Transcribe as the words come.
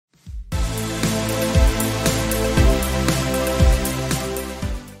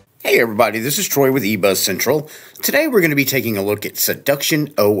Hey everybody, this is Troy with eBuzz Central. Today we're going to be taking a look at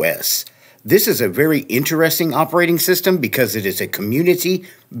Siduction OS. This is a very interesting operating system because it is a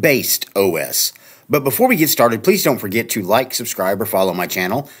community-based OS. But before we get started, please don't forget to like, subscribe, or follow my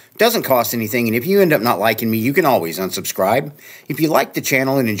channel. It doesn't cost anything, and if you end up not liking me, you can always unsubscribe. If you like the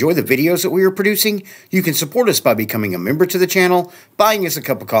channel and enjoy the videos that we are producing, you can support us by becoming a member to the channel, buying us a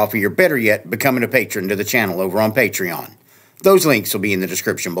cup of coffee, or better yet, becoming a patron to the channel over on Patreon. Those links will be in the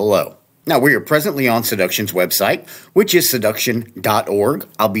description below. Now, we are presently on Siduction's website, which is siduction.org.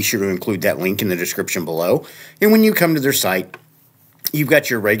 I'll be sure to include that link in the description below. And when you come to their site, you've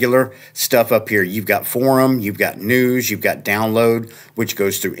got your regular stuff up here. You've got forum, you've got news, you've got download, which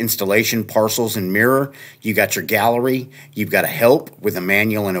goes through installation, parcels, and mirror. You've got your gallery. You've got a help with a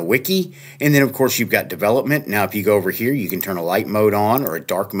manual and a wiki. And then, of course, you've got development. Now, if you go over here, you can turn a light mode on or a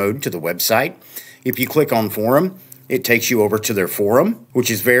dark mode to the website. If you click on forum, it takes you over to their forum, which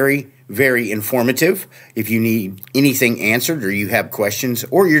is very informative. If you need anything answered or you have questions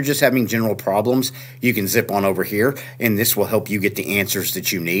or you're just having general problems, you can zip on over here and this will help you get the answers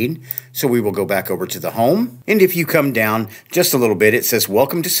that you need. So we will go back over to the home. And if you come down just a little bit, it says,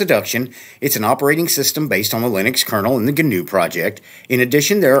 Welcome to Siduction. It's an operating system based on the Linux kernel and the GNU project. In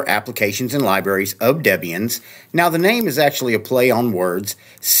addition, there are applications and libraries of Debians. Now, the name is actually a play on words.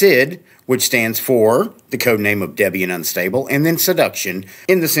 Sid, which stands for the code name of Debian Unstable, and then Siduction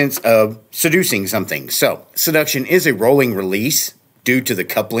in the sense of seducing something. So, Siduction is a rolling release due to the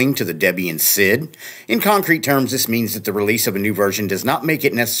coupling to the Debian SID. In concrete terms, this means that the release of a new version does not make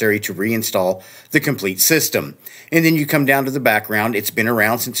it necessary to reinstall the complete system. And then you come down to the background. It's been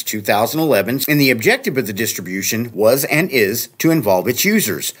around since 2011, and the objective of the distribution was and is to involve its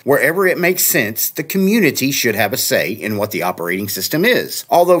users. Wherever it makes sense, the community should have a say in what the operating system is.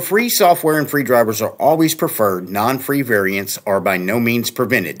 Although free software and free drivers are always preferred, non-free variants are by no means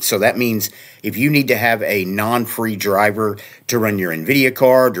prevented. So that means if you need to have a non-free driver to run your NVIDIA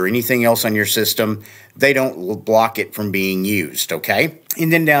card or anything else on your system, they don't block it from being used, okay?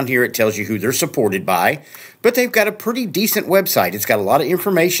 And then down here it tells you who they're supported by, but they've got a pretty decent website. It's got a lot of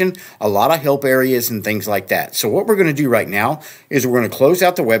information, a lot of help areas and things like that. So what we're going to do right now is we're going to close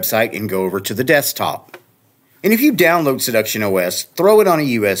out the website and go over to the desktop. And if you download Siduction OS, throw it on a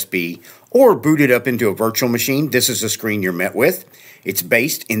USB, or boot it up into a virtual machine, this is the screen you're met with. It's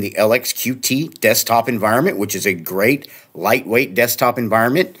based in the LXQT desktop environment, which is a great lightweight desktop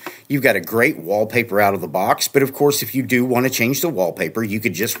environment. You've got a great wallpaper out of the box, but of course, if you do want to change the wallpaper, you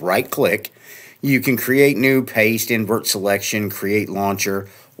could just right-click. You can create new, paste, invert selection, create launcher,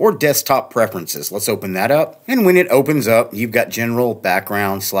 or desktop preferences. Let's open that up. And when it opens up, you've got general,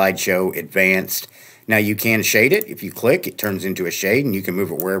 background, slideshow, advanced. Now you can shade it. If you click, it turns into a shade and you can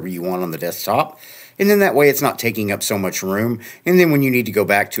move it wherever you want on the desktop. And then that way it's not taking up so much room. And then when you need to go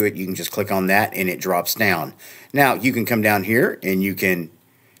back to it, you can just click on that and it drops down. Now you can come down here and you can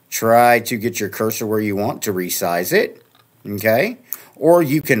try to get your cursor where you want to resize it. Okay. Or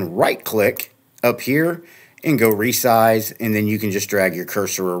you can right click up here and go resize. And then you can just drag your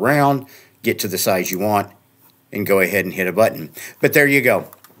cursor around, get to the size you want, and go ahead and hit a button. But there you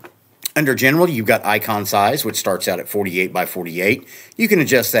go. Under General, you've got icon size, which starts out at 48 by 48. You can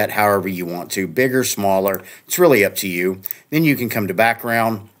adjust that however you want to, bigger, smaller. It's really up to you. Then you can come to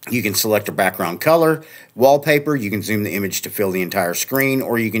Background. You can select a background color. Wallpaper, you can zoom the image to fill the entire screen,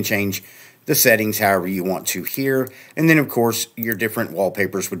 or you can change the settings however you want to here. And then, of course, your different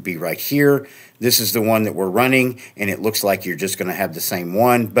wallpapers would be right here. This is the one that we're running, and it looks like you're just going to have the same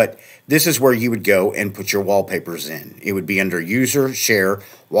one. But this is where you would go and put your wallpapers in. It would be under User, Share,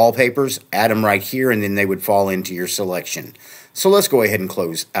 Wallpapers. Add them right here, and then they would fall into your selection. So let's go ahead and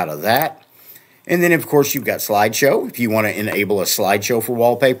close out of that. And then, of course, you've got slideshow. If you want to enable a slideshow for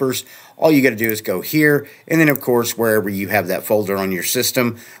wallpapers, all you got to do is go here. And then, of course, wherever you have that folder on your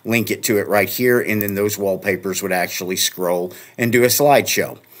system, link it to it right here. And then those wallpapers would actually scroll and do a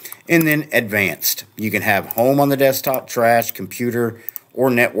slideshow. And then advanced. You can have home on the desktop, trash, computer, or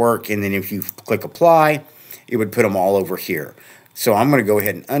network. And then if you click apply, it would put them all over here. So I'm going to go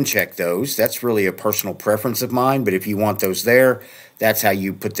ahead and uncheck those. That's really a personal preference of mine. But if you want those there, that's how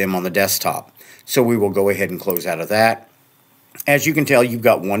you put them on the desktop. So we will go ahead and close out of that. As you can tell, you've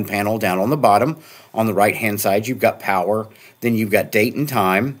got one panel down on the bottom. On the right-hand side, you've got power. Then you've got date and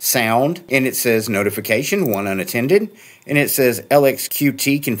time, sound, and it says notification, one unattended. And it says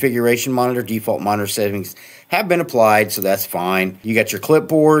LXQT configuration monitor, default monitor settings have been applied, so that's fine. You got your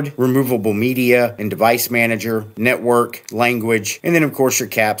clipboard, removable media, and device manager, network, language, and then, of course, your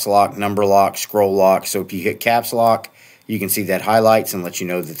caps lock, number lock, scroll lock. So if you hit caps lock, you can see that highlights and let you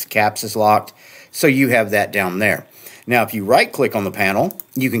know that the caps is locked. So you have that down there. Now, if you right-click on the panel,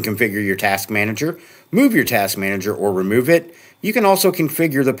 you can configure your task manager, move your task manager, or remove it. You can also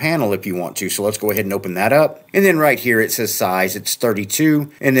configure the panel if you want to, so let's go ahead and open that up. And then right here it says size, it's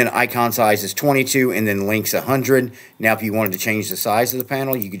 32, and then icon size is 22, and then links 100. Now, if you wanted to change the size of the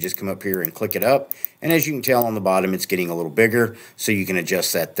panel, you could just come up here and click it up. And as you can tell on the bottom, it's getting a little bigger, so you can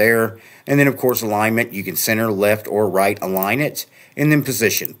adjust that there. And then, of course, alignment, you can center, left, or right align it. And then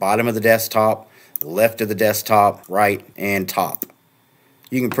position, bottom of the desktop, left of the desktop, right, and top.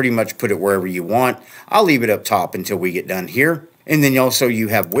 You can pretty much put it wherever you want. I'll leave it up top until we get done here. And then also you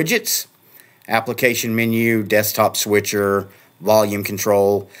have widgets, application menu, desktop switcher, volume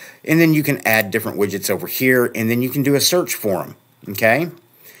control, and then you can add different widgets over here, and then you can do a search for them, okay?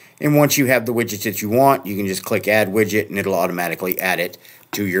 And once you have the widgets that you want, you can just click add widget and it'll automatically add it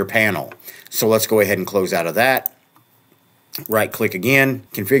to your panel. So let's go ahead and close out of that. Right click again,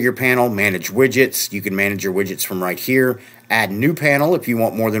 configure panel, manage widgets. You can manage your widgets from right here. Add new panel if you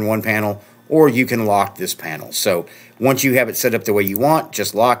want more than one panel, or you can lock this panel. So once you have it set up the way you want,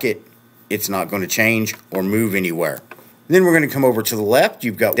 just lock it. It's not going to change or move anywhere. Then we're going to come over to the left.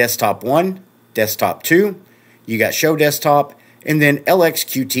 You've got desktop 1, desktop 2, you got show desktop, and then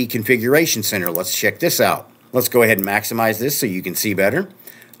LXQT configuration center. Let's check this out. Let's go ahead and maximize this so you can see better.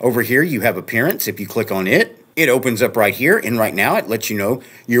 Over here you have appearance. If you click on it, it opens up right here, and right now it lets you know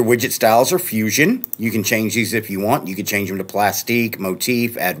your widget styles are Fusion. You can change these if you want. You can change them to Plastique,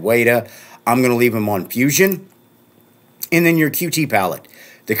 Motif, add Weta. I'm going to leave them on Fusion. And then your QT palette.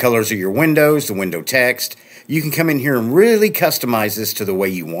 The colors of your windows, the window text. You can come in here and really customize this to the way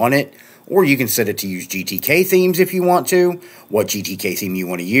you want it. Or you can set it to use GTK themes if you want to, what GTK theme you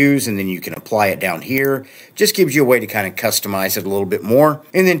want to use, and then you can apply it down here. Just gives you a way to kind of customize it a little bit more.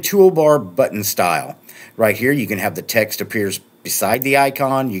 And then toolbar button style. Right here you can have the text appears beside the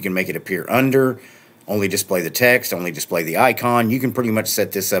icon. You can make it appear under, only display the text, only display the icon. You can pretty much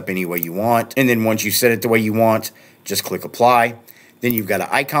set this up any way you want. And then once you set it the way you want, just click apply. Then you've got an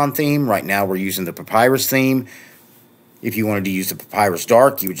icon theme. Right now we're using the Papyrus theme. If you wanted to use the Papyrus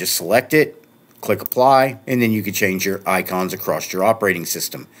Dark, you would just select it, click apply, and then you could change your icons across your operating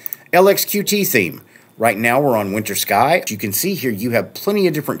system. LXQT theme. Right now we're on Winter Sky. You can see here you have plenty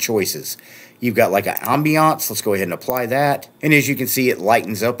of different choices. You've got like an ambiance. Let's go ahead and apply that. And as you can see, it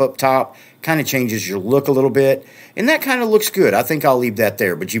lightens up top, kind of changes your look a little bit. And that kind of looks good. I think I'll leave that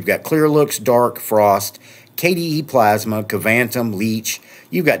there. But you've got clear looks, dark, frost, KDE plasma, Cavantum, leech.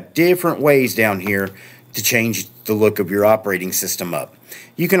 You've got different ways down here to change the look of your operating system up.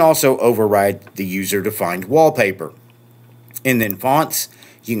 You can also override the user-defined wallpaper. And then fonts,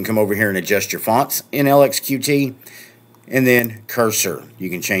 you can come over here and adjust your fonts in LXQT. And then cursor, you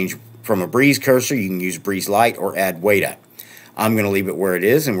can change from a Breeze cursor, you can use Breeze Light or add Weta. I'm going to leave it where it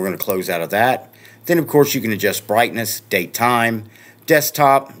is, and we're going to close out of that. Then, of course, you can adjust brightness, date, time,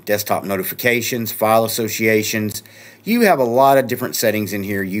 desktop notifications, file associations. You have a lot of different settings in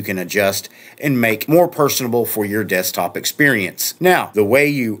here you can adjust and make more personable for your desktop experience. Now, the way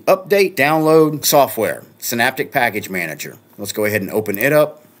you update, download software, Synaptic Package Manager. Let's go ahead and open it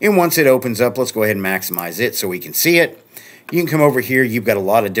up. And once it opens up, let's go ahead and maximize it so we can see it. You can come over here, you've got a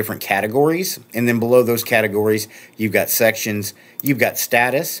lot of different categories, and then below those categories, you've got sections, you've got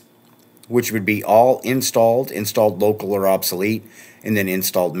status, which would be all installed, installed local or obsolete, and then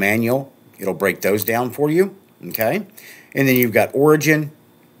installed manual. It'll break those down for you, okay? And then you've got origin,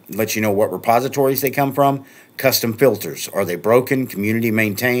 lets you know what repositories they come from, custom filters, are they broken, community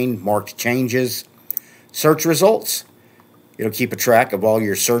maintained, marked changes, search results, it'll keep a track of all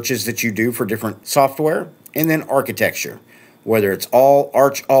your searches that you do for different software, and then architecture, whether it's all,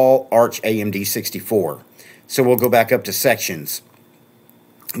 Arch AMD 64. So we'll go back up to sections.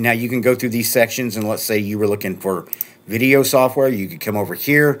 Now you can go through these sections, and let's say you were looking for video software, you could come over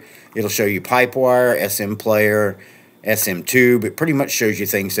here. It'll show you Pipewire, SM Player, SM Tube. It pretty much shows you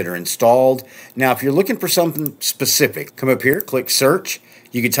things that are installed. Now if you're looking for something specific, come up here, click search.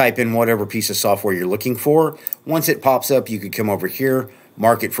 You could type in whatever piece of software you're looking for. Once it pops up, you could come over here,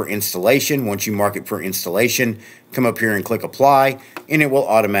 mark it for installation. Once you mark it for installation, come up here and click apply, and it will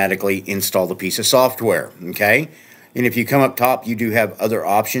automatically install the piece of software, okay? And if you come up top, you do have other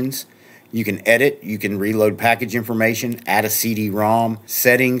options. You can edit, you can reload package information, add a CD-ROM,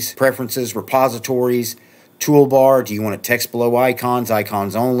 settings, preferences, repositories, toolbar. Do you want it text below icons,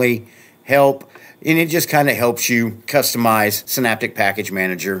 icons only, help? And it just kind of helps you customize Synaptic Package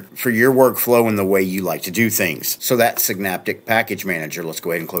Manager for your workflow and the way you like to do things. So that's Synaptic Package Manager. Let's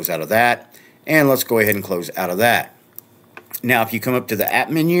go ahead and close out of that. And let's go ahead and close out of that. Now, if you come up to the app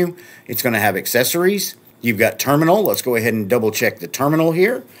menu, it's going to have accessories. You've got terminal. Let's go ahead and double check the terminal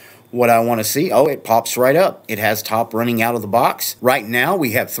here. what I want to see. Oh, it pops right up. It has top running out of the box. Right now,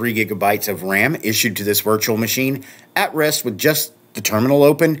 we have 3 gigabytes of RAM issued to this virtual machine. At rest with just the terminal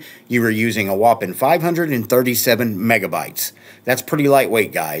open, you are using a whopping 537 megabytes. That's pretty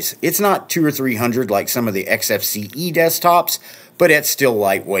lightweight, guys. It's not 200 or 300 like some of the XFCE desktops, but it's still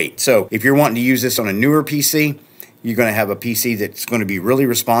lightweight. So if you're wanting to use this on a newer PC, you're going to have a PC that's going to be really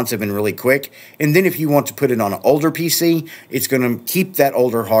responsive and really quick. And then if you want to put it on an older PC, it's going to keep that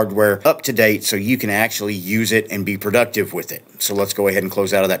older hardware up to date so you can actually use it and be productive with it. So let's go ahead and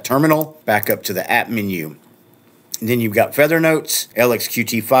close out of that terminal, back up to the app menu. And then you've got Feather Notes,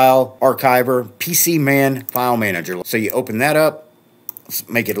 LXQT File, Archiver, PC Man, File Manager. So you open that up. Let's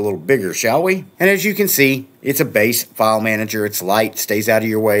make it a little bigger, shall we? And as you can see, it's a base file manager. It's light, stays out of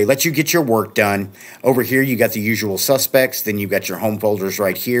your way, lets you get your work done. Over here, you got the usual suspects. Then you've got your home folders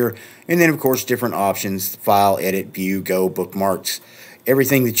right here. And then, of course, different options, file, edit, view, go, bookmarks,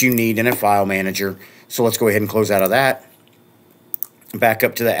 everything that you need in a file manager. So let's go ahead and close out of that. Back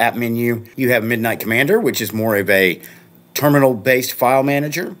up to the app menu. You have Midnight Commander, which is more of a terminal-based file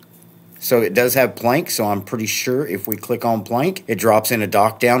manager. So it does have Plank, so I'm pretty sure if we click on Plank, it drops in a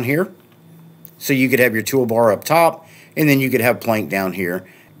dock down here. So you could have your toolbar up top, and then you could have Plank down here.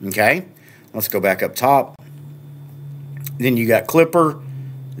 Okay, let's go back up top. Then you got Clipper,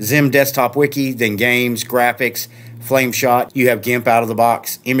 Zim Desktop Wiki, then Games, Graphics, Flameshot. You have GIMP out of the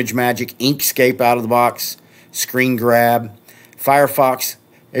box, ImageMagick, Inkscape out of the box, Screen Grab, Firefox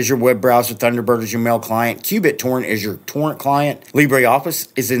as your web browser, Thunderbird as your mail client, QBitTorrent as your torrent client,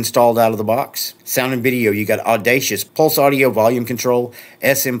 LibreOffice is installed out of the box. Sound and video, you got Audacious, Pulse Audio Volume Control,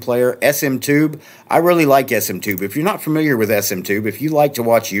 SM Player, SMTube. I really like SMTube. If you're not familiar with SMTube, if you like to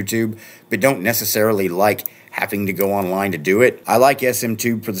watch YouTube but don't necessarily like having to go online to do it, I like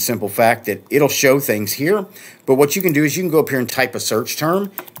SMTube for the simple fact that it'll show things here. But what you can do is you can go up here and type a search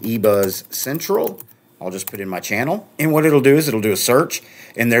term, eBuzz Central. I'll just put in my channel, and what it'll do is it'll do a search,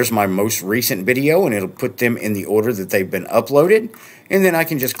 and there's my most recent video, and it'll put them in the order that they've been uploaded, and then I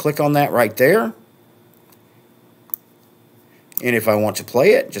can just click on that right there, and if I want to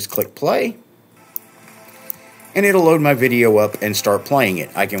play it, just click play, and it'll load my video up and start playing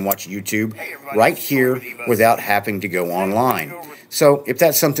it. I can watch YouTube right here without having to go online. So if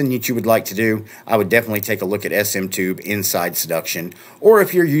that's something that you would like to do, I would definitely take a look at SMTube inside Siduction, or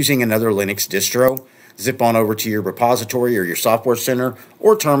if you're using another Linux distro, zip on over to your repository or your software center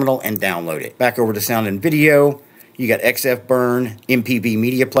or terminal and download it. Back over to sound and video, you got XFburn, MPB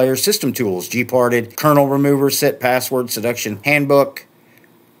Media Player, System Tools, Gparted, Kernel Remover, Set Password, Siduction Handbook,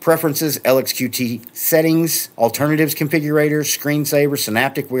 Preferences, LXQT Settings, Alternatives Configurators, Screensaver,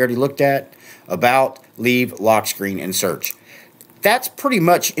 Synaptic we already looked at, About, Leave, Lock Screen, and Search. That's pretty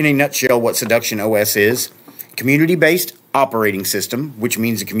much in a nutshell what Siduction OS is. Community-based operating system, which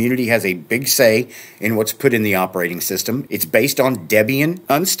means the community has a big say in what's put in the operating system. It's based on Debian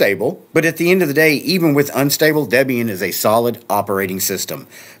unstable, but at the end of the day, even with unstable, Debian is a solid operating system.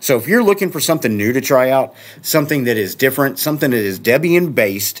 So if you're looking for something new to try out, something that is different, something that is Debian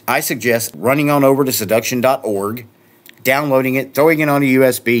based, I suggest running on over to Siduction.org, downloading it, throwing it on a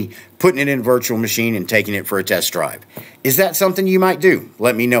USB, putting it in a virtual machine, and taking it for a test drive. Is that something you might do?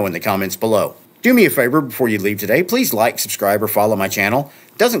 Let me know in the comments below. Do me a favor before you leave today. Please like, subscribe, or follow my channel.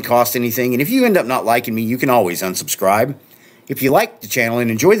 Doesn't cost anything, and if you end up not liking me, you can always unsubscribe. If you like the channel and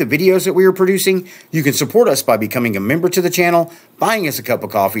enjoy the videos that we are producing, you can support us by becoming a member to the channel, buying us a cup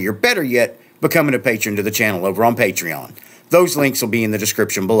of coffee, or better yet, becoming a patron to the channel over on Patreon. Those links will be in the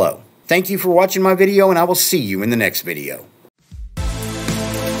description below. Thank you for watching my video, and I will see you in the next video.